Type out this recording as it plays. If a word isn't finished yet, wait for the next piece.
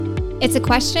It's a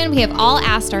question we have all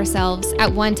asked ourselves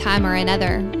at one time or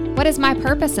another. What is my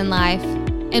purpose in life?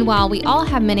 And while we all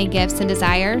have many gifts and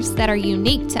desires that are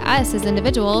unique to us as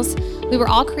individuals, we were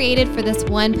all created for this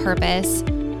one purpose,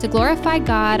 to glorify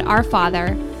God, our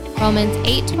Father. Romans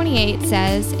 8:28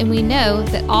 says, "And we know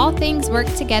that all things work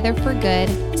together for good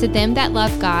to them that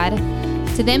love God,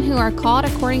 to them who are called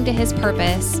according to his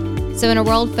purpose." So in a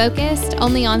world focused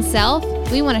only on self,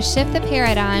 we want to shift the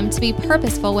paradigm to be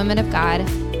purposeful women of God.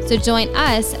 So join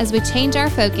us as we change our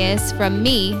focus from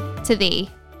me to thee.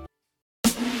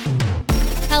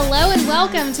 Hello and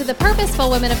welcome to the Purposeful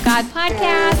Women of God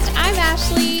podcast. I'm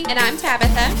Ashley. And I'm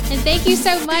Tabitha. And thank you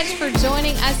so much for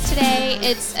joining us today.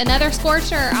 It's another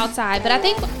scorcher outside, but I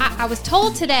think I was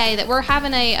told today that we're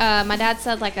having my dad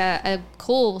said like a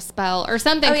cool spell or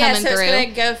something coming through. So it's going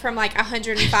to go from like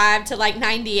 105 to like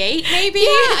 98 maybe? Yeah,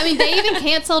 I mean, they even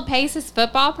canceled Pace's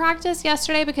football practice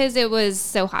yesterday because it was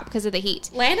so hot because of the heat.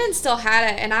 Landon still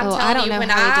had it, and I'm telling you, when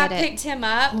I picked him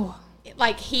up,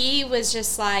 like he was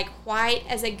just like white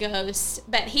as a ghost,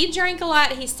 but he drank a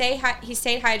lot. He stayed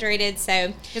hydrated.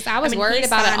 So because I was worried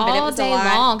about it all day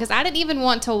long because I didn't even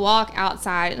want to walk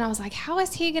outside, and I was like, how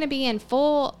is he going to be in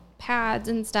full pads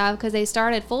and stuff? Because they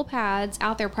started full pads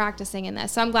out there practicing in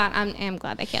this. So I'm glad. I am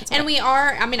glad they canceled. And we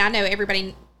are. I mean, I know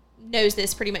everybody knows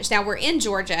this pretty much now. We're in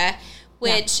Georgia,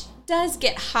 which does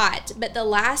get hot, but the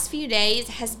last few days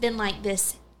has been like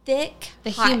this thick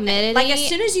humidity. Like as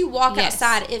soon as you walk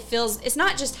outside, it's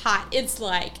not just hot, it's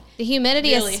like the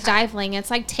humidity really is stifling.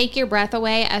 It's like take your breath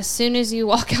away as soon as you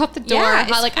walk out the door. Yeah,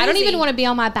 like crazy. I don't even want to be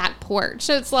on my back porch.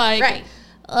 It's like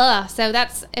so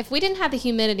that's, if we didn't have the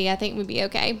humidity, I think we'd be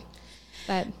okay.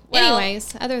 But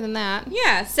anyways, other than that.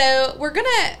 Yeah, so we're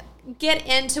gonna get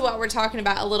into what we're talking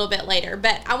about a little bit later,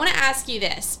 but I want to ask you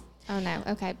this. Oh no,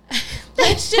 okay.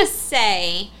 Let's just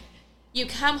say you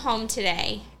come home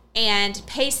today and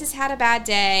Pace has had a bad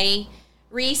day,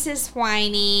 Reese is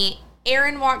whiny,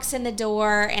 Aaron walks in the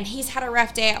door and he's had a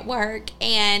rough day at work,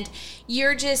 and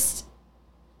you're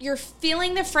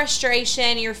feeling the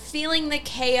frustration, you're feeling the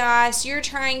chaos, you're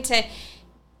trying to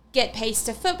get Pace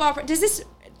to football. Is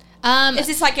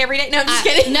this like every day? No, I'm just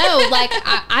kidding. No, like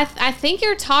I think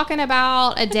you're talking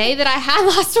about a day that I had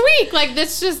last week. Like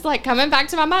this just like coming back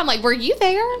to my mind. Like, were you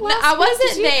there last week? I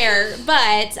wasn't there,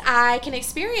 but I can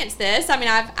experience this. I mean,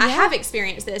 I have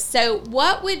experienced this. So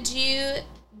what would you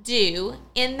do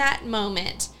in that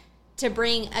moment to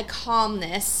bring a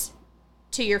calmness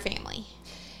to your family?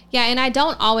 Yeah, and I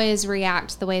don't always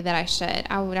react the way that I should.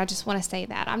 I just want to say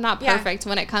that. I'm not perfect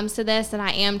when it comes to this, and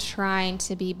I am trying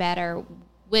to be better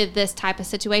with this type of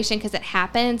situation because it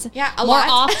happens more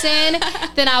often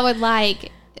than I would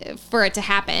like for it to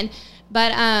happen.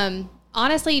 But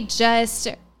honestly, just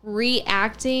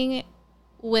reacting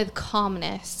with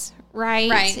calmness,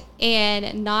 right?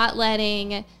 And not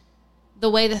letting the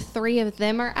way the three of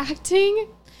them are acting.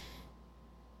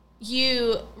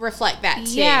 You reflect that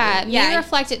too. Yeah, you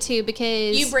reflect it too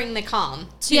because you bring the calm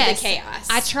to the chaos.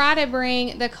 I try to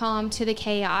bring the calm to the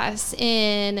chaos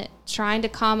in trying to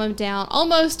calm them down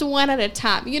almost one at a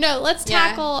time. Let's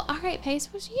tackle, all right, Pace,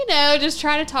 just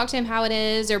try to talk to him how it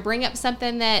is or bring up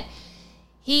something that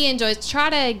he enjoys. Try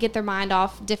to get their mind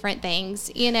off different things,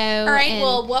 All right,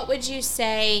 well, what would you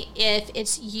say if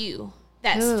it's you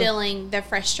that's feeling the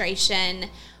frustration?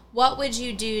 What would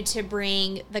you do to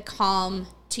bring the calm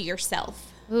to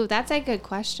yourself? Ooh, that's a good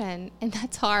question. And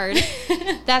that's hard.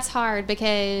 That's hard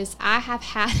because I have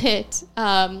had it.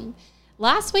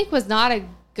 Last week was not a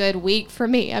good week for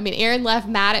me. I mean, Aaron left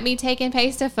mad at me taking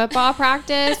Pace to football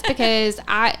practice because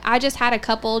I just had a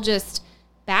couple just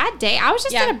bad day. I was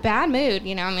just in a bad mood. I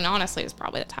mean, honestly, it's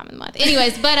probably the time of the month.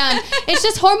 Anyways, but it's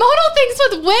just hormonal things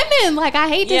with women. Like, I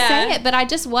hate to say it, but I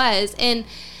just was. And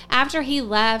after he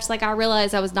left, like, I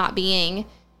realized I was not being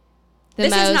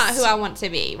This is not who I want to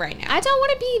be right now. I don't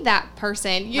want to be that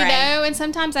person, you know? And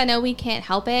sometimes I know we can't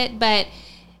help it, but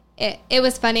it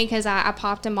was funny because I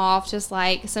popped him off just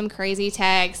like some crazy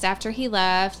text after he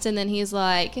left. And then he's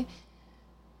like,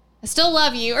 I still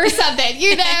love you or something,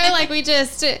 like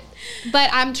but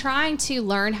I'm trying to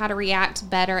learn how to react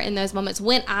better in those moments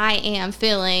when I am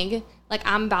feeling like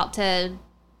I'm about to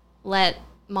let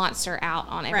monster out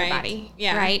on everybody.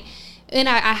 Right. And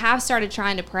I have started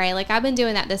trying to pray. Like, I've been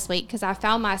doing that this week because I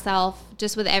found myself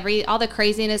just with all the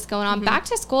craziness going on. Mm-hmm. Back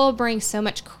to school brings so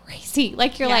much crazy.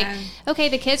 Like, you're like, okay,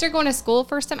 the kids are going to school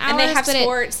for some hours. And they have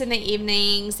sports in the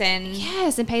evenings. And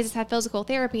yes, and Pace has had physical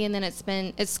therapy. And then it's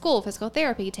school, physical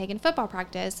therapy, taking football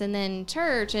practice, and then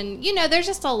church. And, there's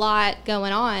just a lot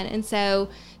going on. And so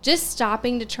just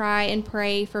stopping to try and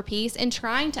pray for peace and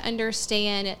trying to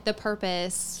understand the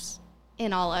purpose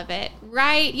in all of it,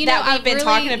 right? You that know, we've been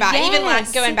talking about, even like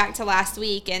yes. going back to last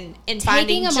week and Taking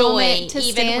finding a joy moment to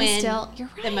even stand when still. You're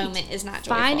right. the moment is not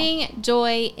joyful. Finding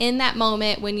joy in that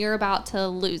moment when you're about to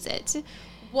lose it.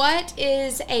 What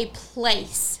is a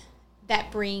place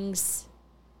that brings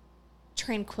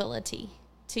tranquility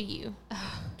to you?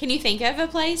 Can you think of a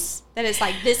place that is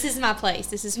like, this is my place,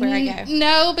 this is where I go?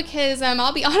 No, because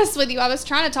I'll be honest with you, I was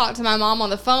trying to talk to my mom on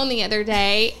the phone the other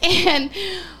day, and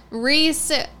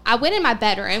Reese, I went in my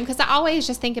bedroom because I always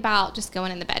just think about just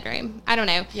going in the bedroom. I don't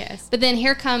know. Yes. But then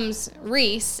here comes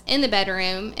Reese in the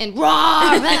bedroom and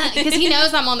raw, because he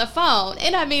knows I'm on the phone.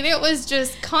 And I mean, it was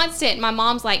just constant. My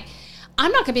mom's like,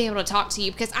 I'm not going to be able to talk to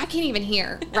you because I can't even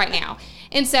hear right now.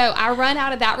 And so I run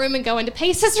out of that room and go into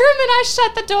Pace's room, and I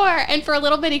shut the door. And for a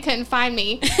little bit, he couldn't find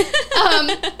me.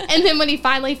 And then when he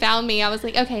finally found me, I was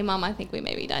like, okay, Mom, I think we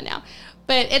may be done now.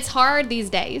 But it's hard these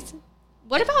days.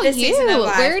 What about you?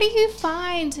 Where do you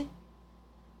find?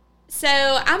 So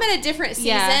I'm in a different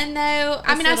season, though.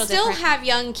 I mean, I still have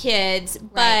young kids,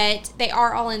 but they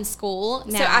are all in school.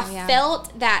 Now, so I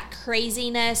felt that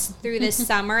craziness through this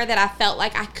summer that I felt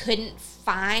like I couldn't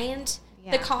find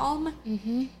the calm.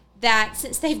 Mm-hmm. That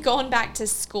since they've gone back to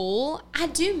school, I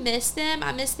do miss them.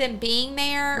 I miss them being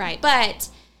there. Right. But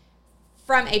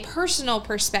from a personal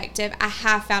perspective, I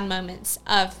have found moments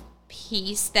of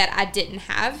peace that I didn't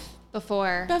have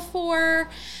before. I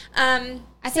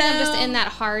think I'm just in that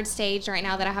hard stage right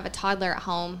now that I have a toddler at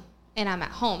home and I'm at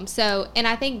home. So, and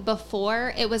I think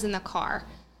before it was in the car.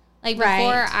 Like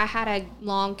before I had a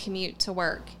long commute to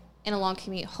work and a long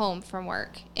commute home from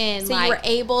work. And so you were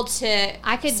able to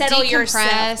I could settle decompress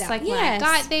yourself down. Like when I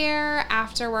got there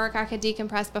after work, I could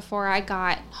decompress before I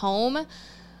got home.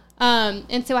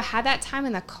 And so I had that time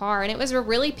in the car, and it was a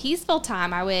really peaceful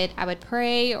time. I would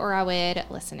pray, or I would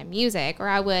listen to music, or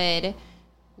I would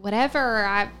whatever.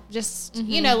 I just,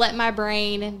 let my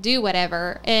brain do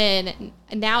whatever. And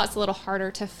now it's a little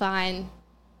harder to find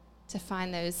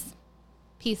those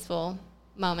peaceful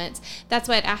moments. That's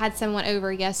what I had someone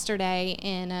over yesterday,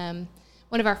 and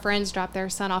one of our friends dropped their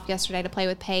son off yesterday to play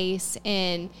with Pace,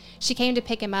 and she came to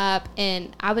pick him up,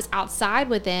 and I was outside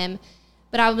with them,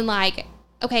 but I've been like,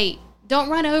 okay, don't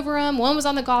run over them. One was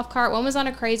on the golf cart, one was on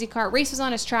a crazy cart, Reese was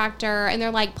on his tractor, and they're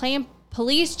like playing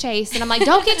police chase, and I'm like,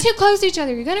 don't get too close to each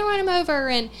other, you're gonna run them over.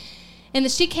 And then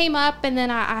she came up, and then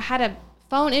I had a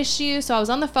phone issue, so I was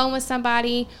on the phone with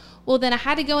somebody. Well, then I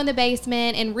had to go in the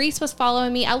basement, and Reese was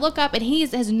following me. I look up, and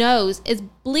his nose is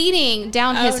bleeding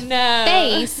down his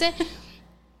face.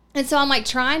 And so I'm like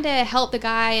trying to help the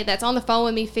guy that's on the phone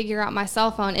with me figure out my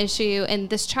cell phone issue, and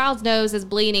this child's nose is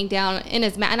bleeding down in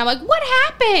his mouth. And I'm like, what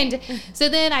happened? So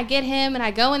then I get him, and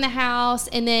I go in the house,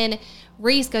 and then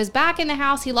Reese goes back in the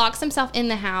house. He locks himself in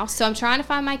the house. So I'm trying to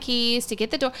find my keys to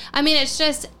get the door. I mean, it's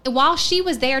just, while she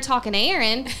was there talking to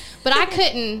Aaron, but I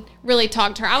couldn't really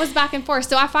talk to her. I was back and forth.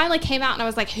 So I finally came out, and I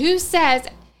was like, who says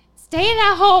staying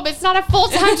at home, it's not a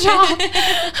full-time job?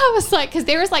 I was like, because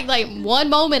there was like one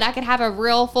moment I could have a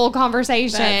real full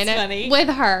conversation with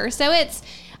her. So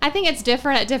I think it's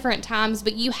different at different times,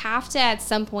 but you have to at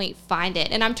some point find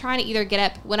it. And I'm trying to either get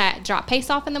up when I drop Pace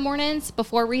off in the mornings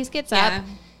before Reese gets up.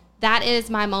 That is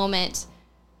my moment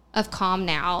of calm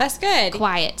now. That's good.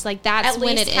 Quiet. Like that's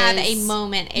when it is. At least have a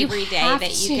moment every day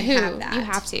that you can have that. You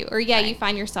have to. Or you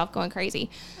find yourself going crazy.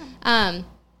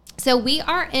 So we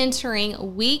are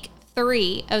entering week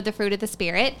 3 of the fruit of the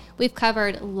Spirit. We've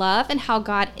covered love and how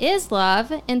God is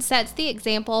love and sets the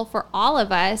example for all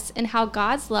of us, and how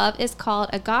God's love is called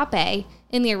agape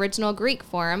in the original Greek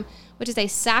form, which is a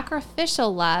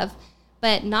sacrificial love.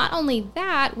 But not only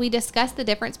that, we discussed the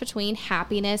difference between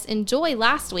happiness and joy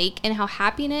last week, and how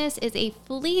happiness is a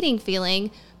fleeting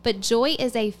feeling, but joy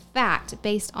is a fact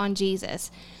based on Jesus.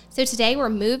 So today we're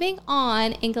moving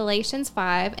on in Galatians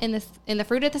 5 in the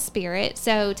fruit of the Spirit.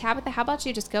 So Tabitha, how about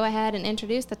you just go ahead and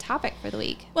introduce the topic for the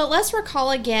week? Well, let's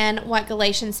recall again what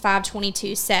Galatians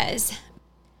 5:22 says.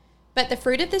 But the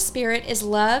fruit of the Spirit is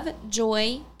love,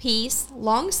 joy, peace,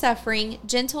 long-suffering,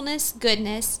 gentleness,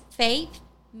 goodness, faith,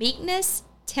 meekness,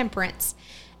 temperance.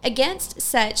 Against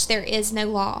such there is no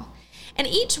law. And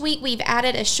each week we've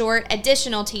added a short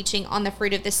additional teaching on the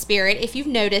fruit of the Spirit, if you've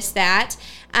noticed that,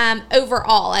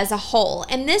 overall as a whole.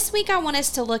 And this week I want us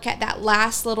to look at that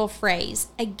last little phrase,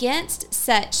 against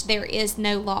such there is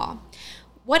no law.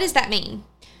 What does that mean?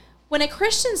 When a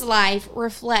Christian's life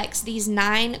reflects these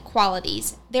 9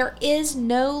 qualities, there is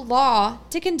no law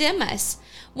to condemn us.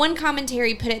 One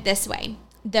commentary put it this way: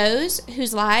 those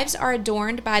whose lives are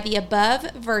adorned by the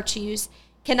above virtues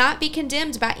cannot be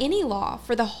condemned by any law,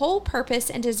 for the whole purpose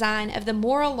and design of the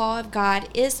moral law of God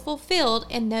is fulfilled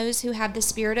in those who have the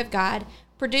Spirit of God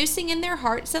producing in their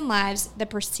hearts and lives the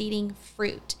preceding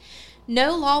fruit.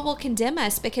 No law will condemn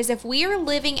us, because if we are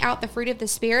living out the fruit of the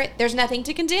Spirit, there's nothing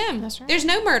to condemn. That's right. There's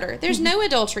no murder. There's no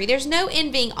adultery. There's no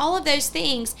envying. All of those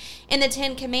things in the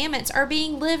 10 Commandments are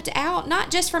being lived out, not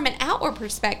just from an outward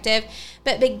perspective,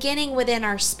 but beginning within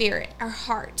our spirit, our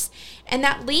hearts. And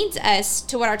that leads us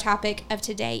to what our topic of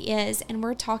today is, and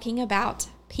we're talking about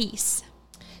peace.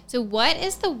 So what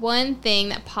is the one thing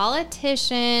that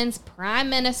politicians, prime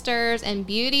ministers, and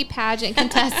beauty pageant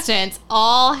contestants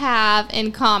all have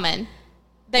in common?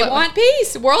 They want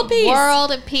peace, world peace.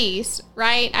 World peace,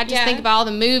 right? I just think about all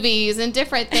the movies and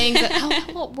different things.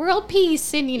 World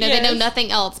peace. And, they know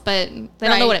nothing else, but they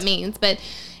don't know what it means. But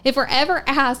if we're ever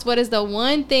asked what is the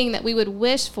one thing that we would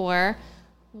wish for,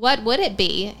 what would it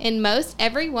be? And most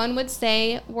everyone would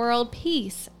say world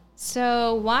peace.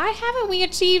 So why haven't we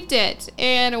achieved it?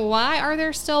 And why are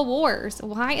there still wars?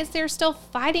 Why is there still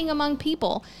fighting among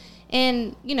people?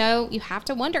 And, you have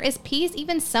to wonder, is peace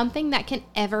even something that can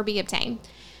ever be obtained?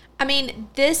 I mean,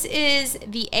 this is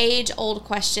the age-old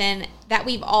question that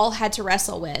we've all had to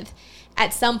wrestle with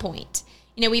at some point.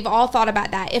 We've all thought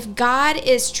about that. If God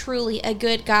is truly a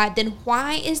good God, then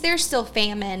why is there still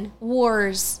famine,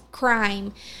 wars,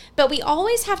 crime? But we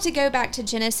always have to go back to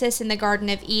Genesis in the Garden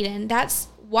of Eden. That's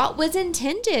what was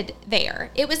intended there.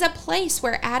 It was a place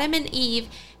where Adam and Eve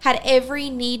had every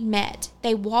need met.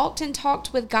 They walked and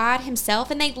talked with God himself,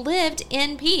 and they lived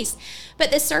in peace. But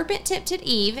the serpent tempted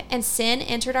Eve, and sin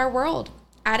entered our world.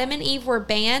 Adam and Eve were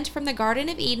banned from the Garden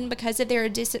of Eden because of their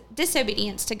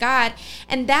disobedience to God,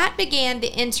 and that began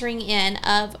the entering in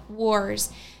of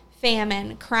wars,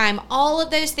 famine, crime, all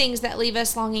of those things that leave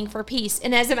us longing for peace.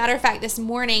 And as a matter of fact, this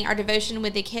morning, our devotion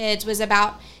with the kids was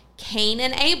about Cain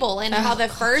and Abel, and how the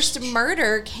first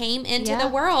murder came into the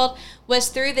world was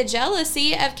through the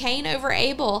jealousy of Cain over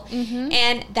Abel.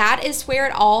 And that is where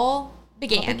it all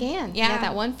began. Yeah,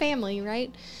 that one family,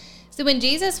 right? So when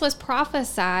Jesus was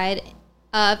prophesied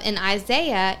of in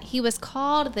Isaiah, he was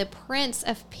called the Prince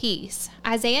of Peace.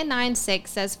 Isaiah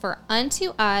 9:6 says, "For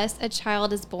unto us a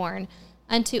child is born,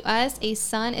 unto us a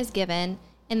son is given,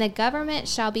 and the government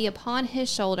shall be upon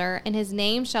his shoulder, and his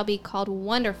name shall be called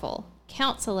Wonderful,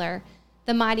 Counselor,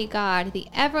 the Mighty God, the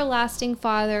Everlasting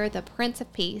Father, the Prince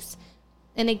of Peace."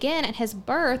 And again, at his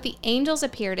birth, the angels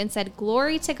appeared and said,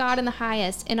 "Glory to God in the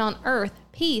highest, and on earth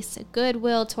peace,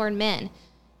 goodwill toward men."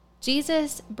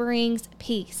 Jesus brings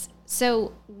peace.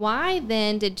 So why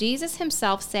then did Jesus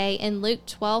himself say in Luke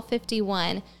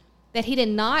 12:51 that he did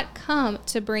not come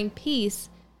to bring peace,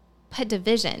 but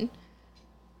division?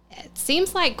 It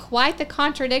seems like quite the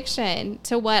contradiction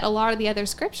to what a lot of the other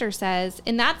scripture says,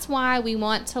 and that's why we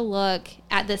want to look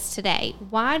at this today.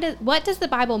 What does the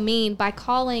Bible mean by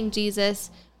calling Jesus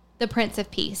the Prince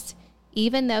of Peace,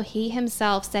 even though he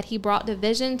himself said he brought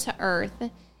division to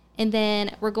earth? And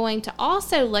then we're going to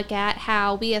also look at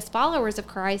how we as followers of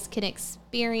Christ can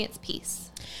experience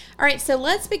peace. All right, so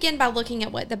let's begin by looking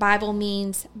at what the Bible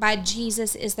means by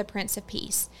Jesus is the Prince of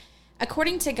Peace.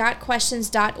 According to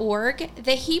GotQuestions.org,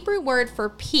 the Hebrew word for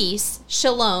peace,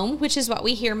 shalom, which is what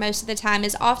we hear most of the time,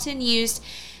 is often used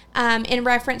in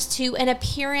reference to an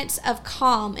appearance of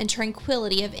calm and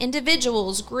tranquility of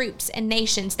individuals, groups, and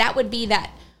nations. That would be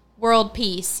that world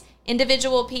peace,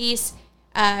 individual peace,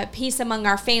 peace among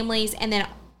our families, and then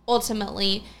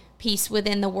ultimately peace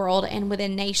within the world and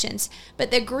within nations. But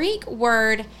the Greek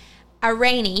word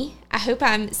irene, I hope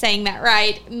I'm saying that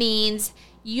right, means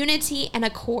unity and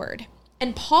accord.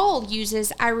 And Paul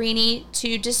uses irene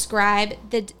to describe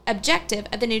the objective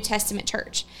of the New Testament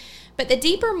church. But the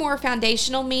deeper, more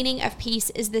foundational meaning of peace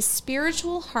is the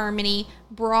spiritual harmony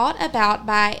brought about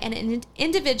by an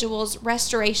individual's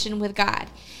restoration with God.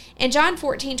 In John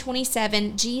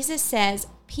 14:27, Jesus says,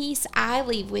 "Peace I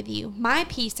leave with you, my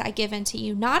peace I give unto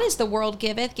you. Not as the world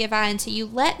giveth, give I unto you.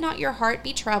 Let not your heart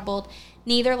be troubled,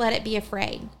 neither let it be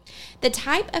afraid." The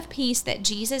type of peace that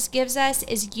Jesus gives us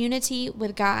is unity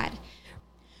with God.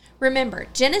 Remember,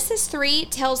 Genesis 3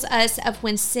 tells us of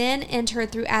when sin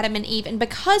entered through Adam and Eve, and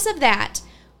because of that,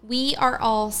 we are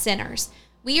all sinners.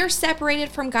 We are separated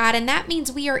from God, and that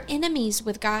means we are enemies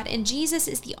with God, and Jesus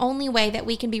is the only way that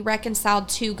we can be reconciled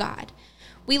to God.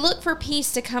 We look for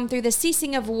peace to come through the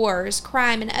ceasing of wars,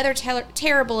 crime, and other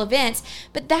terrible events,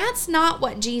 but that's not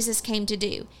what Jesus came to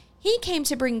do. He came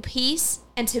to bring peace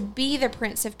and to be the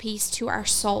Prince of Peace to our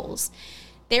souls.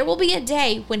 There will be a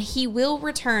day when he will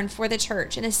return for the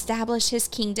church and establish his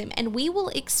kingdom, and we will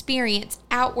experience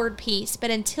outward peace.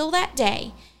 But until that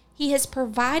day, he has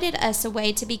provided us a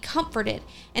way to be comforted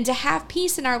and to have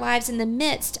peace in our lives in the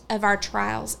midst of our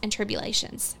trials and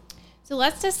tribulations. So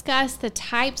let's discuss the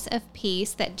types of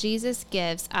peace that Jesus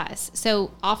gives us.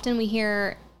 So often we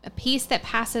hear a peace that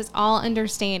passes all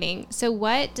understanding. So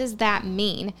what does that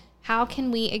mean? How can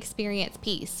we experience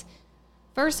peace?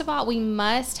 First of all, we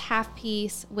must have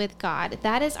peace with God.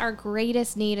 That is our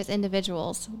greatest need as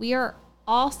individuals. We are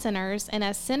all sinners, and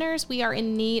as sinners, we are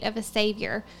in need of a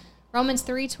Savior. Romans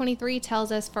 3:23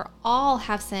 tells us, "For all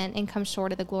have sinned and come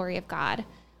short of the glory of God."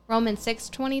 Romans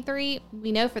 6:23,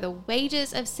 we know, "For the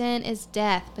wages of sin is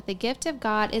death, but the gift of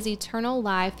God is eternal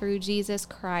life through Jesus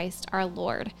Christ our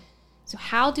Lord." So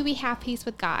how do we have peace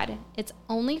with God? It's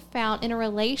only found in a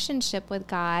relationship with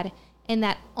God, and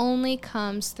that only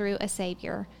comes through a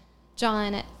Savior.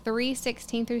 John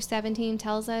 3:16 through 17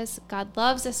 tells us, "God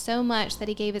loves us so much that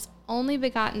he gave his only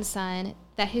begotten Son,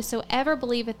 that whosoever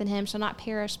believeth in him shall not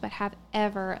perish but have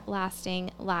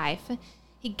everlasting life."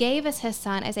 He gave us his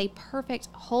Son as a perfect,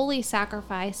 holy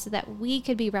sacrifice so that we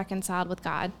could be reconciled with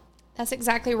God. That's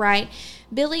exactly right.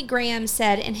 Billy Graham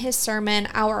said in his sermon,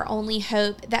 Our Only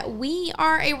Hope, that we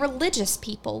are a religious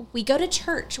people. We go to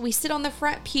church, we sit on the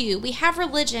front pew, we have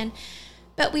religion,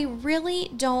 but we really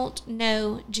don't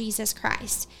know Jesus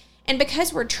Christ. And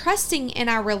because we're trusting in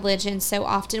our religion so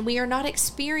often, we are not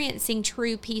experiencing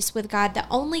true peace with God that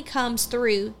only comes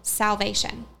through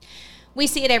salvation. We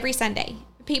see it every Sunday.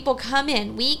 People come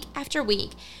in week after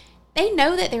week. They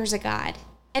know that there's a God,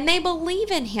 and they believe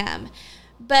in him,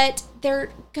 but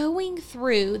they're going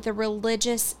through the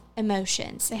religious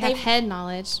emotions. They have head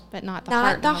knowledge, but not the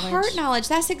heart knowledge. Not the heart knowledge.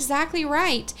 That's exactly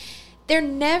right. They're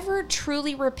never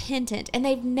truly repentant, and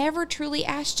they've never truly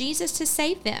asked Jesus to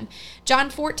save them.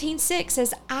 John 14:6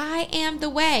 says, "I am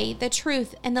the way, the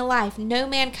truth, and the life. No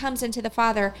man comes into the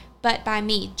Father but by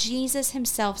me." Jesus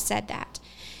himself said that.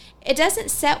 It doesn't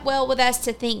set well with us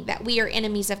to think that we are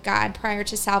enemies of God prior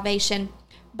to salvation,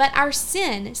 but our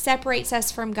sin separates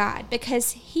us from God.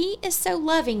 Because he is so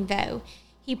loving, though,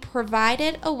 he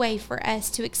provided a way for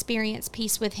us to experience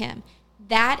peace with him.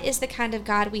 That is the kind of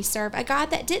God we serve, a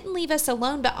God that didn't leave us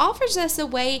alone, but offers us a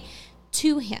way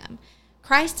to him.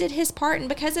 Christ did his part, and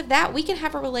because of that, we can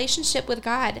have a relationship with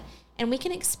God, and we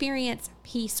can experience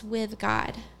peace with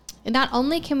God. And not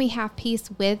only can we have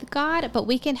peace with God, but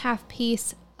we can have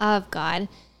peace of God.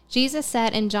 Jesus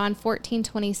said in John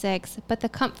 14:26, "But the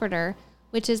Comforter,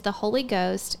 which is the Holy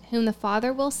Ghost, whom the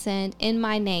Father will send in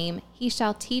my name, he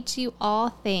shall teach you all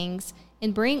things,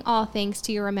 and bring all things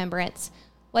to your remembrance,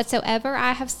 whatsoever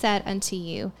I have said unto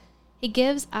you." He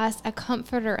gives us a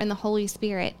comforter in the Holy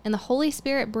Spirit, and the Holy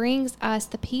Spirit brings us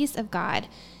the peace of God.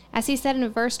 As he said in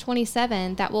verse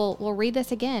 27, that we'll read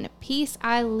this again, "Peace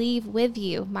I leave with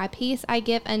you, my peace I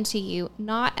give unto you,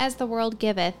 not as the world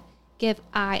giveth, give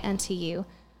I unto you.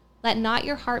 Let not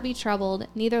your heart be troubled,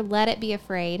 neither let it be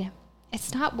afraid."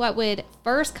 It's not what would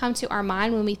first come to our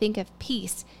mind when we think of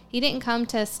peace. He didn't come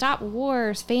to stop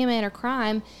wars, famine, or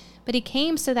crime, but he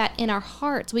came so that in our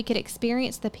hearts we could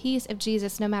experience the peace of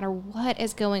Jesus no matter what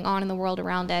is going on in the world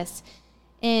around us.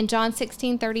 In John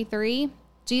 16:33,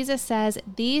 Jesus says,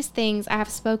 "These things I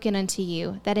have spoken unto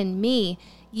you, that in me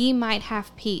ye might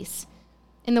have peace.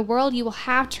 In the world you will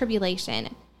have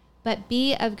tribulation, but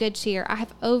be of good cheer. I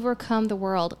have overcome the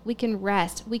world." We can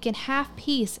rest. We can have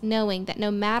peace knowing that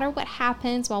no matter what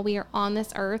happens while we are on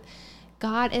this earth,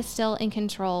 God is still in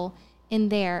control, and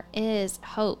there is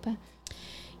hope.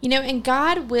 And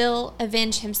God will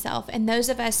avenge himself, and those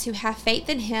of us who have faith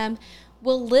in him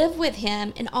will live with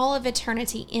him in all of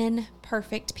eternity in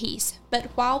perfect peace.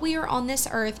 But while we are on this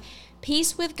earth,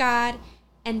 peace with God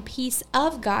and peace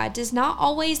of God does not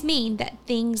always mean that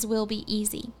things will be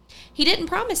easy. He didn't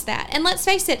promise that. And let's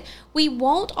face it, we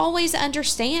won't always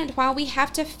understand why we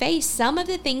have to face some of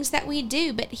the things that we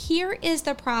do. But here is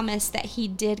the promise that he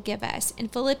did give us in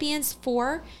Philippians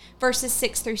 4, verses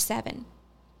 6 through 7.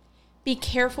 "Be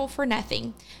careful for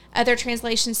nothing." Other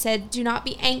translations said, "Do not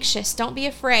be anxious. Don't be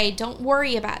afraid. Don't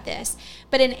worry about this.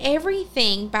 But in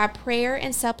everything, by prayer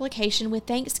and supplication with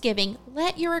thanksgiving,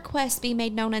 let your requests be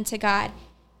made known unto God.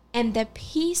 And the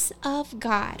peace of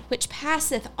God, which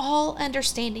passeth all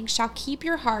understanding, shall keep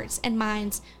your hearts and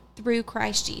minds through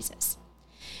Christ Jesus."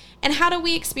 And how do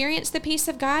we experience the peace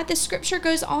of God? The scripture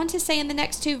goes on to say in the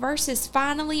next two verses,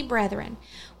 "Finally, brethren,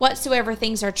 whatsoever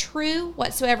things are true,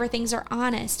 whatsoever things are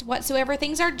honest, whatsoever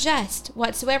things are just,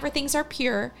 whatsoever things are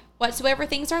pure, whatsoever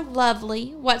things are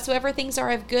lovely, whatsoever things are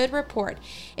of good report,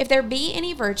 if there be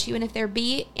any virtue and if there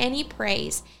be any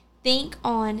praise, think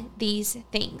on these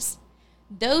things.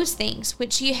 Those things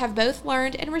which ye have both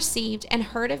learned and received and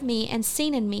heard of me and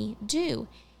seen in me, do,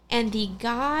 and the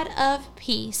God of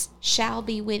peace shall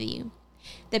be with you."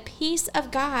 The peace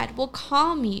of God will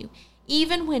calm you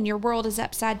even when your world is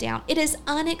upside down. It is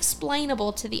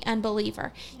unexplainable to the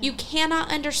unbeliever. Yeah. You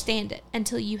cannot understand it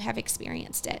until you have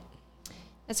experienced it.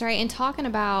 That's right. And talking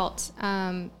about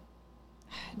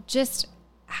just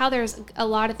how there's a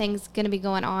lot of things going to be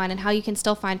going on and how you can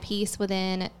still find peace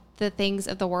within the things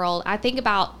of the world. I think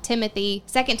about 2 Timothy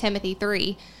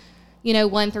 3,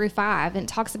 1-5, and it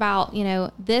talks about,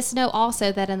 this know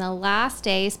also that in the last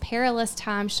days perilous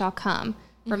times shall come,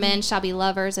 for men shall be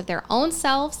lovers of their own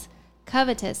selves,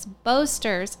 covetous,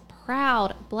 boasters,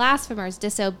 proud, blasphemers,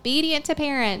 disobedient to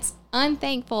parents,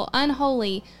 unthankful,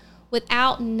 unholy,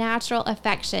 without natural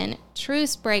affection,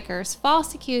 truce breakers,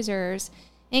 false accusers,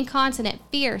 incontinent,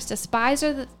 fierce,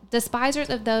 despisers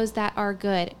of those that are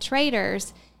good,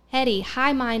 traitors, heady,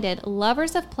 high-minded,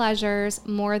 lovers of pleasures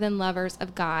more than lovers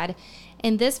of God.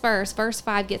 In this verse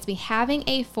 5 gets me, having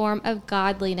a form of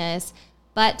godliness,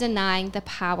 but denying the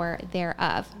power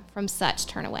thereof. From such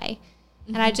turn away.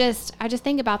 Mm-hmm. And I just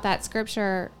think about that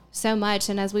scripture so much.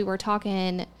 And as we were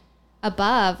talking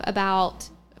above about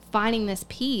finding this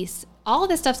peace, all of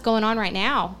this stuff's going on right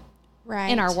now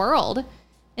in our world.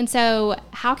 And so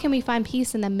how can we find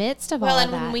peace in the midst of all of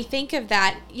that? Well, and when we think of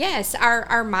that, yes,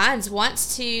 our minds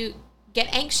wants to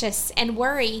get anxious and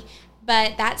worry,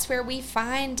 but that's where we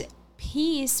find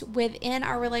peace within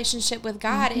our relationship with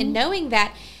God, and knowing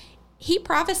that He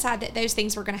prophesied that those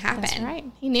things were going to happen. That's right.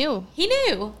 He knew.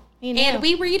 And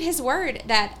we read His word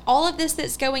that all of this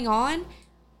that's going on,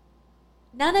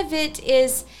 none of it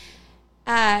is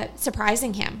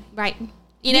surprising Him. Right.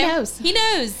 He knows.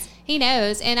 He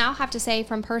knows. And I'll have to say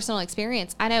from personal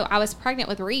experience, I know I was pregnant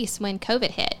with Reese when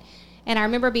COVID hit. And I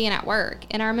remember being at work.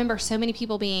 And I remember so many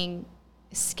people being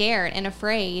scared and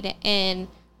afraid. And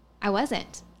I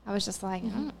wasn't. I was just like,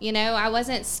 I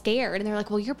wasn't scared. And they're like,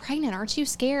 well, you're pregnant. Aren't you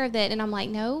scared of that? And I'm like,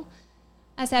 no.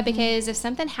 I said, because if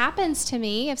something happens to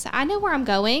me, I know where I'm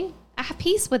going, I have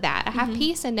peace with that. I have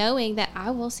peace in knowing that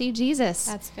I will see Jesus.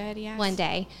 That's good, yes. One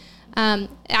day.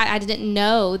 I didn't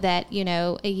know that,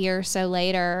 a year or so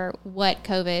later, what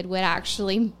COVID would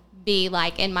actually be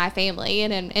like in my family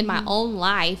and in my own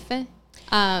life.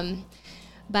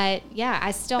 But yeah,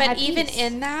 I still had peace. But even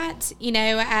in that,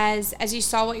 as you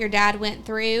saw what your dad went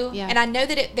through, and I know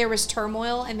that there was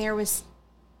turmoil and there was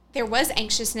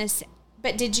anxiousness,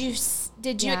 but did you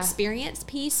experience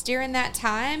peace during that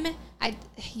time?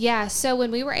 So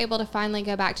when we were able to finally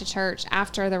go back to church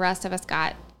after the rest of us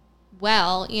got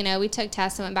well, we took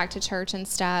tests and went back to church and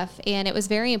stuff. And it was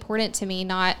very important to me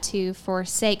not to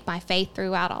forsake my faith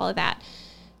throughout all of that,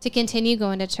 to continue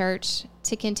going to church,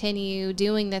 to continue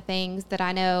doing the things that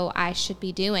I know I should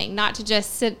be doing, not to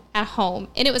just sit at home.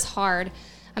 And it was hard.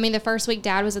 I mean, the first week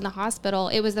Dad was in the hospital,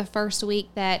 it was the first week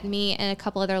that me and a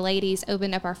couple other ladies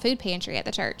opened up our food pantry at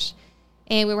the church.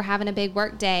 And we were having a big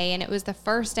work day, and it was the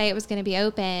first day it was going to be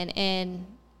open. And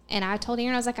I told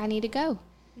Aaron, I was like, I need to go.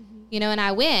 And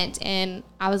I went, and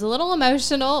I was a little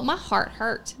emotional. My heart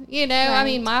hurt, Right. I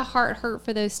mean, my heart hurt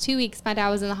for those 2 weeks my dad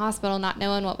was in the hospital, not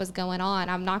knowing what was going on.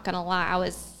 I'm not going to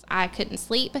lie. I couldn't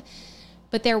sleep.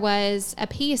 But there was a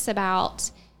piece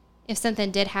about if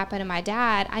something did happen to my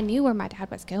dad, I knew where my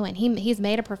dad was going. He's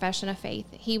made a profession of faith.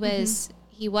 He was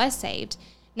saved.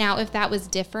 Now, if that was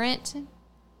different,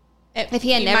 if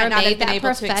he had never made that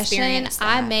profession,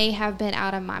 I may have been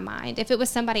out of my mind. If it was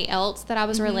somebody else that I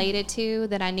was related to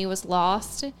that I knew was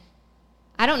lost,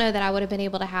 I don't know that I would have been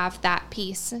able to have that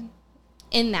peace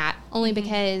in that, only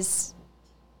because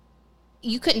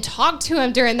you couldn't talk to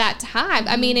him during that time.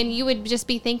 I mean, and you would just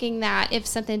be thinking that if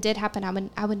something did happen,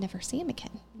 I would never see him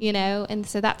again, And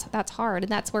so that's hard,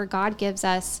 and that's where God gives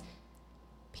us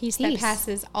peace that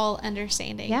passes all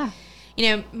understanding. Yeah.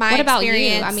 My what about you?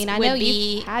 I mean, I know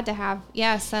you had to have,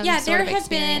 some sort there of have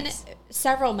been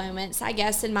several moments, I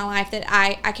guess, in my life that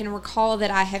I can recall that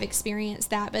I have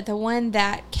experienced that. But the one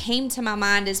that came to my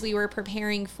mind as we were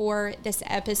preparing for this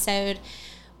episode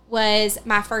was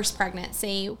my first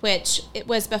pregnancy, which it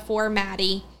was before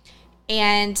Maddie.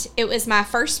 And it was my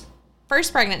first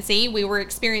pregnancy. We were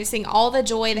experiencing all the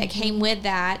joy that came with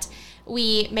that.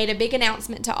 We made a big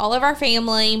announcement to all of our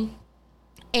family,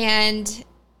 and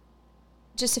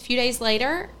just a few days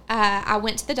later, I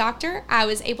went to the doctor. I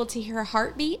was able to hear a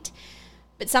heartbeat,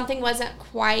 but something wasn't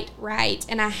quite right.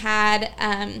 And I had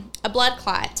a blood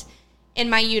clot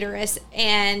in my uterus.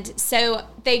 And so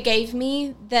they gave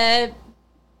me the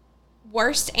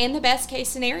worst and the best case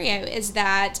scenario is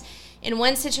that in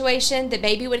one situation, the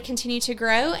baby would continue to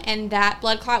grow and that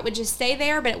blood clot would just stay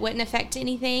there, but it wouldn't affect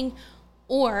anything.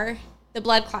 Or the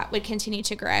blood clot would continue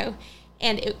to grow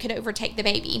and it could overtake the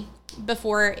baby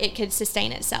before it could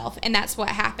sustain itself. And that's what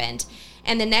happened.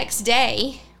 And the next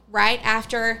day, right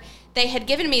after they had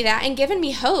given me that and given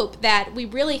me hope that we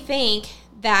really think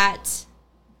that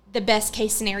the best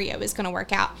case scenario is going to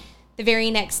work out. The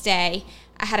very next day,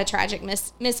 I had a tragic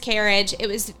miscarriage. It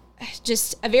was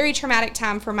just a very traumatic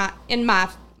time for my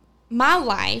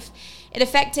life. It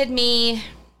affected me.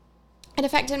 It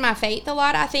affected my faith a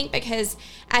lot, I think, because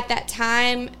at that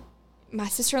time, my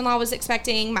sister-in-law was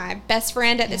expecting, my best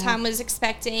friend at the time was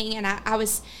expecting, and I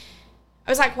was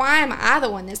like, why am I the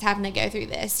one that's having to go through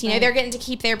this? You know, they're getting to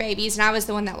keep their babies, and I was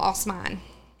the one that lost mine.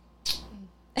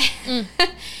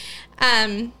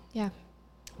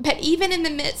 But even in the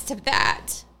midst of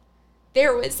that,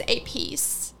 there was a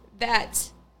peace that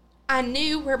I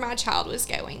knew where my child was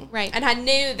going. Right. And I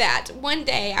knew that one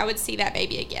day I would see that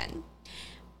baby again.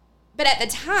 But at the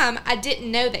time, I didn't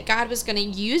know that God was going to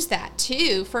use that,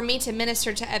 too, for me to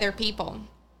minister to other people.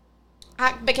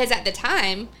 Because at the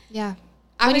time... Yeah.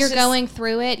 When you're going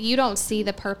through it, you don't see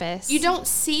the purpose. You don't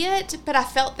see it, but I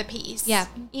felt the peace. Yeah.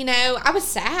 You know, I was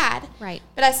sad. Right.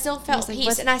 But I still felt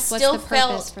peace. And I still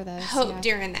felt hope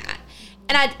during that.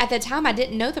 And at the time, I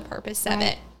didn't know the purpose of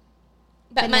it.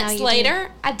 But months later,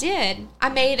 I did. I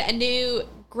made a new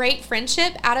great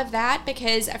friendship out of that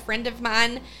because a friend of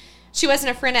mine... She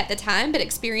wasn't a friend at the time, but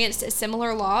experienced a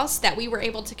similar loss that we were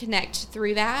able to connect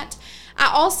through that. I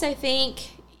also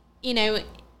think, you know,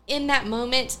 in that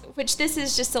moment, which this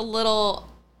is just a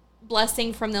little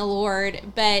blessing from the Lord,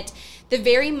 but the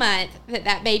very month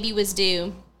that baby was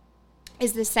due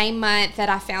is the same month that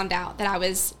I found out that I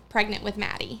was pregnant with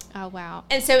Maddie. Oh, wow.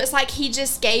 And so it's like he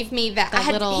just gave me that.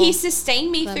 He sustained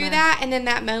me through that, and in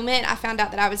that moment, I found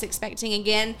out that I was expecting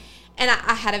again. And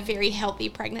I had a very healthy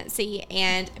pregnancy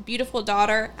and a beautiful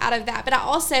daughter out of that. But I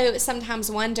also sometimes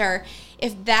wonder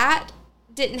if that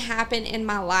didn't happen in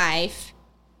my life,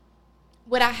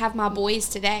 would I have my boys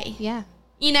today? Yeah.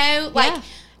 You know, like...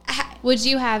 Yeah. Would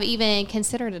you have even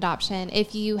considered adoption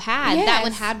if you had, that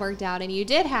one had worked out and you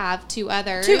did have two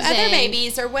other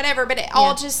babies or whatever, but it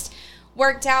all just...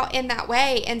 worked out in that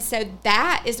way, and so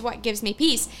that is what gives me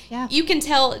peace. Yeah. You can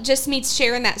tell just me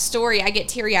sharing that story, I get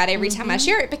teary-eyed every time I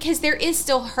share it because there is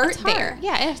still hurt there.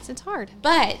 Yeah, it's hard.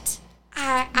 But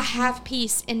I have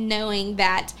peace in knowing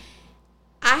that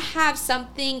I have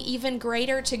something even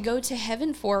greater to go to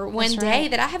heaven for one day,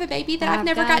 that I have a baby that I've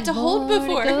never got to hold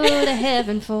before. To go to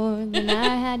heaven for than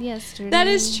I had yesterday. That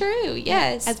is true,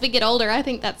 yes. As we get older, I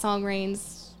think that song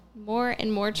reigns more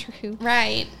and more true.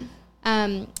 Right.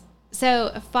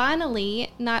 So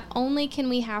finally, not only can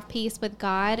we have peace with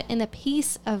God and the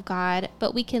peace of God,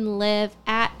 but we can live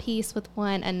at peace with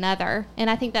one another. And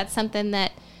I think that's something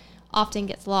that often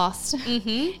gets lost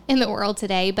in the world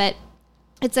today. But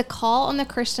it's a call on the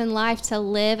Christian life to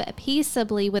live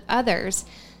peaceably with others.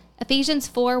 Ephesians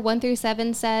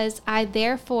 4:1-7 says, I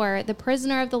therefore, the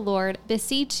prisoner of the Lord,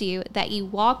 beseech you that ye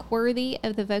walk worthy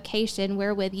of the vocation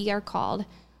wherewith ye are called,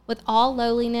 with all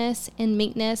lowliness and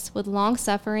meekness, with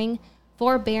long-suffering,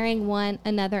 forbearing one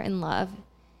another in love,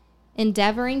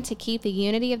 endeavoring to keep the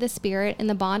unity of the Spirit in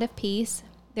the bond of peace.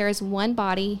 There is one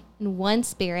body and one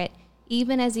Spirit,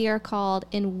 even as ye are called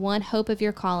in one hope of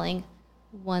your calling,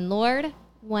 one Lord,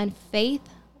 one faith,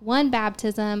 one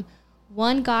baptism,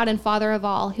 one God and Father of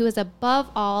all, who is above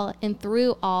all and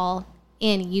through all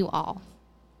in you all.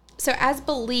 So as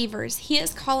believers, he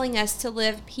is calling us to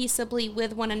live peaceably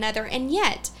with one another. And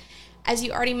yet, as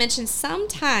you already mentioned,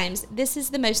 sometimes this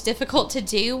is the most difficult to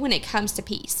do when it comes to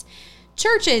peace.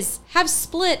 Churches have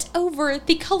split over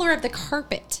the color of the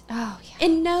carpet. Oh, yeah.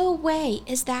 In no way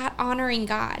is that honoring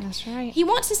God. That's right. He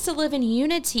wants us to live in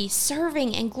unity,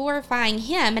 serving and glorifying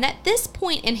him. And at this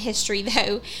point in history,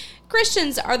 though,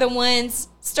 Christians are the ones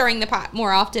stirring the pot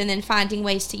more often than finding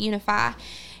ways to unify.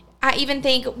 I even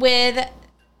think with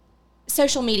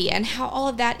social media and how all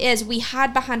of that is, we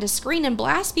hide behind a screen and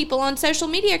blast people on social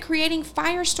media, creating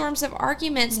firestorms of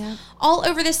arguments all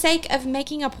over the sake of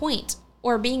making a point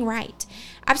or being right.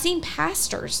 I've seen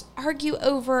pastors argue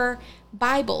over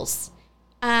Bibles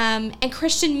and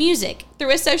Christian music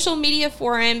through a social media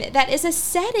forum that is a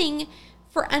setting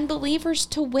for unbelievers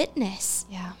to witness.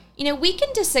 Yeah. You know, we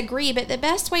can disagree, but the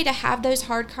best way to have those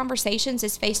hard conversations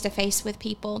is face-to-face with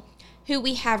people who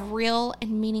we have real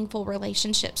and meaningful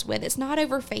relationships with. It's not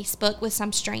over Facebook with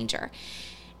some stranger.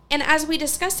 And as we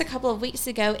discussed a couple of weeks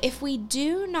ago, if we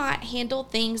do not handle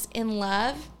things in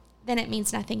love, then it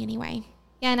means nothing anyway.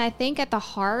 Yeah, and I think at the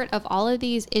heart of all of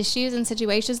these issues and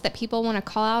situations that people want to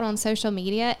call out on social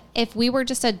media, if we were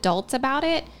just adults about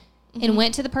it and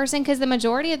went to the person, because the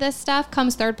majority of this stuff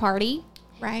comes third party.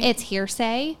 Right. It's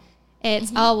hearsay.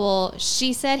 It's, oh, well,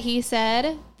 she said, he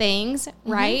said things,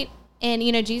 right? And,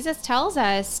 you know, Jesus tells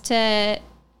us to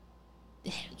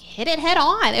hit it head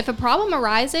on. If a problem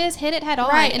arises, hit it head on.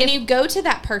 Right. And if if you go to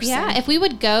that person. Yeah, if we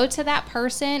would go to that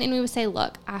person and we would say,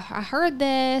 look, I heard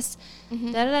this,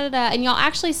 and y'all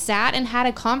actually sat and had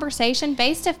a conversation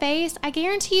face to face, I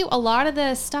guarantee you a lot of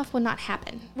the stuff would not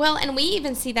happen. Well, and we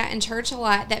even see that in church a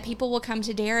lot, that people will come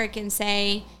to Derek and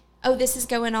say, oh, this is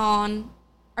going on,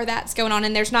 or that's going on,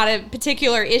 and there's not a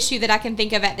particular issue that I can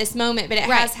think of at this moment, but it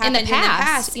has happened in the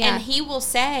past. Yeah. And he will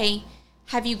say,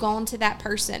 have you gone to that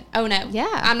person? Oh, no. Yeah.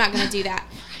 I'm not going to do that.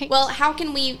 Right. Well, how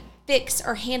can we fix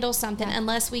or handle something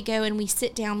unless we go and we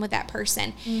sit down with that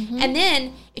person? And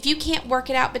then if you can't work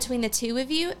it out between the two of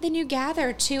you, then you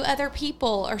gather 2 other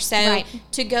people or so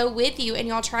to go with you, and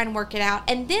y'all try and work it out.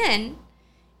 And then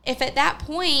if at that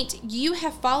point you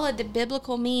have followed the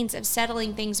biblical means of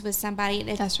settling things with somebody, and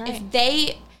if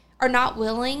they are not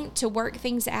willing to work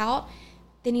things out,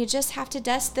 then you just have to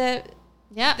dust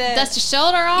dust your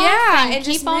shoulder off and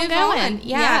keep just on move going. on.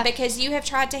 Yeah, because you have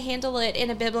tried to handle it in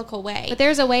a biblical way. But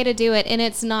there's a way to do it, and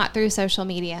it's not through social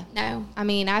media. No. I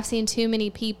mean, I've seen too many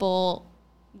people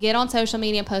get on social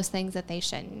media and post things that they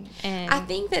shouldn't. And I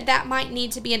think that might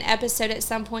need to be an episode at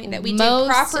some point, that we do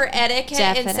proper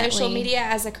etiquette in social media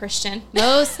as a Christian.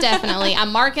 Most definitely.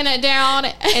 I'm marking it down.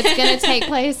 It's going to take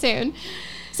place soon.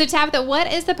 So, Tabitha,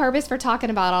 what is the purpose for talking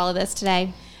about all of this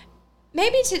today?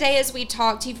 Maybe today as we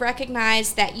talked, you've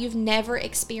recognized that you've never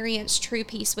experienced true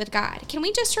peace with God. Can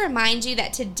we just remind you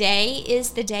that today is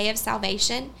the day of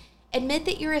salvation? Admit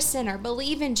that you're a sinner.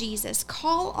 Believe in Jesus.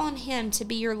 Call on him to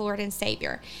be your Lord and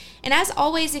Savior. And as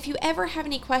always, if you ever have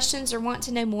any questions or want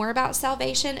to know more about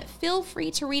salvation, feel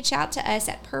free to reach out to us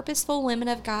at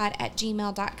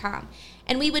purposefulwomenofgod@gmail.com.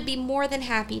 And we would be more than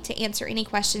happy to answer any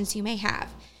questions you may have.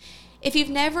 If you've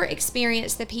never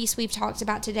experienced the peace we've talked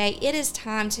about today, it is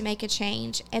time to make a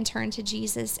change and turn to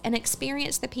Jesus and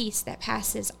experience the peace that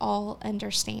passes all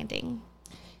understanding.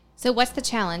 So what's the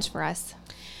challenge for us?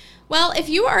 Well, if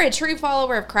you are a true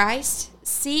follower of Christ,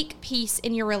 seek peace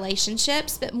in your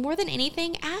relationships, but more than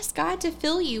anything, ask God to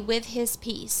fill you with his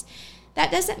peace.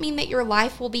 That doesn't mean that your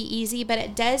life will be easy, but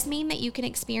it does mean that you can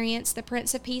experience the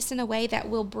Prince of Peace in a way that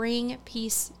will bring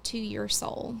peace to your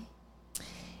soul.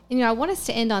 And, I want us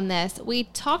to end on this. We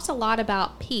talked a lot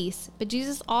about peace, but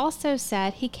Jesus also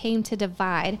said he came to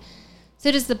divide. So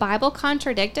does the Bible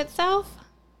contradict itself?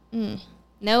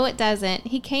 No, it doesn't.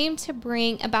 He came to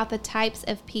bring about the types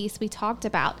of peace we talked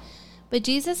about. But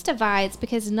Jesus divides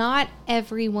because not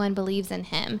everyone believes in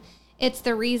him. It's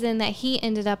the reason that he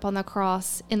ended up on the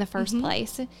cross in the first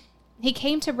place. He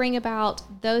came to bring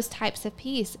about those types of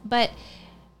peace. But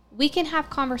we can have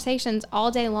conversations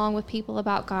all day long with people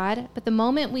about God, but the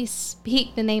moment we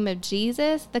speak the name of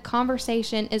Jesus, the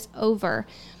conversation is over.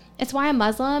 It's why a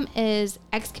Muslim is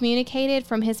excommunicated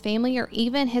from his family or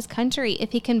even his country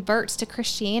if he converts to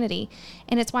Christianity.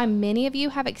 And it's why many of you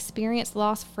have experienced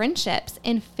lost friendships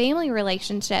and family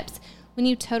relationships when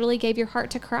you totally gave your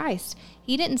heart to Christ.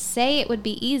 He didn't say it would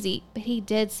be easy, but he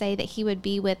did say that he would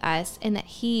be with us and that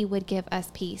he would give us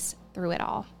peace through it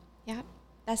all. Yep.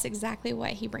 That's exactly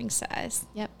what he brings to us.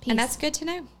 Yep. And that's good to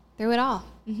know. Through it all.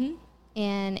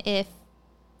 And if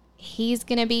he's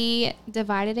going to be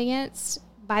divided against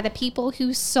by the people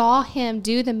who saw him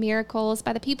do the miracles,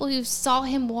 by the people who saw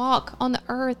him walk on the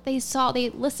earth, they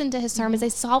listened to his sermons, they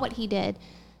saw what he did.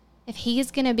 If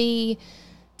he's going to be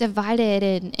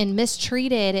divided and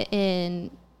mistreated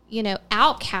and,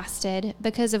 outcasted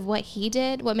because of what he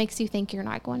did, what makes you think you're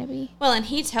not going to be? Well, and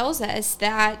he tells us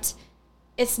that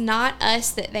it's not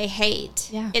us that they hate.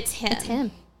 Yeah. It's him. It's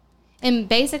him. And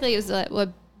basically it was what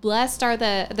blessed are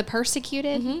the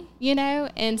persecuted,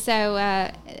 And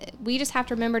so we just have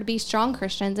to remember to be strong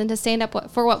Christians and to stand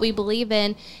up for what we believe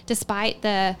in despite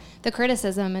the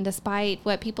criticism and despite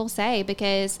what people say,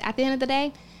 because at the end of the day,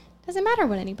 it doesn't matter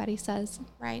what anybody says.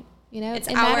 Right. It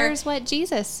matters what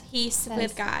Jesus peace says.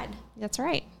 With God. That's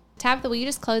right. Tabitha, will you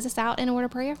just close us out in a word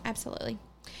of prayer? Absolutely.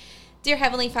 Dear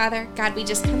Heavenly Father, God, we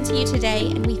just come to you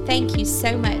today and we thank you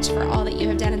so much for all that you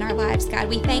have done in our lives, God.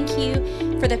 We thank you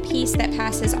for the peace that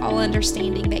passes all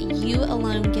understanding that you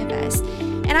alone give us.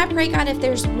 And I pray, God, if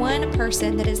there's one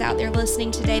person that is out there listening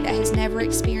today that has never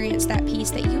experienced that peace,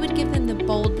 that you would give them the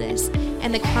boldness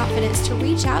and the confidence to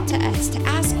reach out to us, to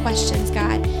ask questions,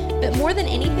 God. But more than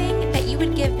anything, that you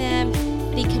would give them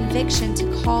the conviction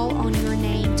to call on your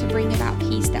name to bring about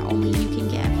peace that only you can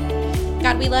give.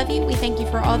 God, we love you. We thank you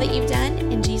for all that you've done.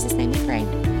 In Jesus' name we pray.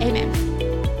 Amen.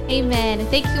 Amen.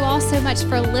 Thank you all so much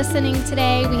for listening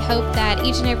today. We hope that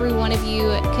each and every one of you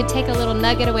could take a little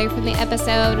nugget away from the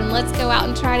episode, and let's go out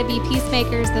and try to be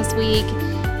peacemakers this week.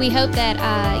 We hope that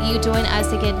you join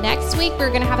us again next week. We're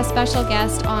going to have a special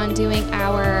guest on doing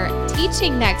our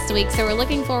teaching next week, so we're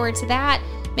looking forward to that.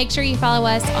 Make sure you follow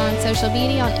us on social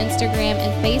media on Instagram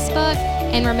and Facebook.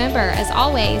 And remember, as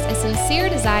always, a sincere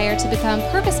desire to become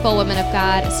purposeful women of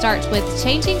God starts with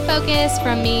changing focus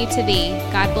from me to thee.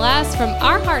 God bless from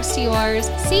our hearts to yours.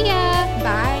 See ya.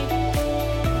 Bye.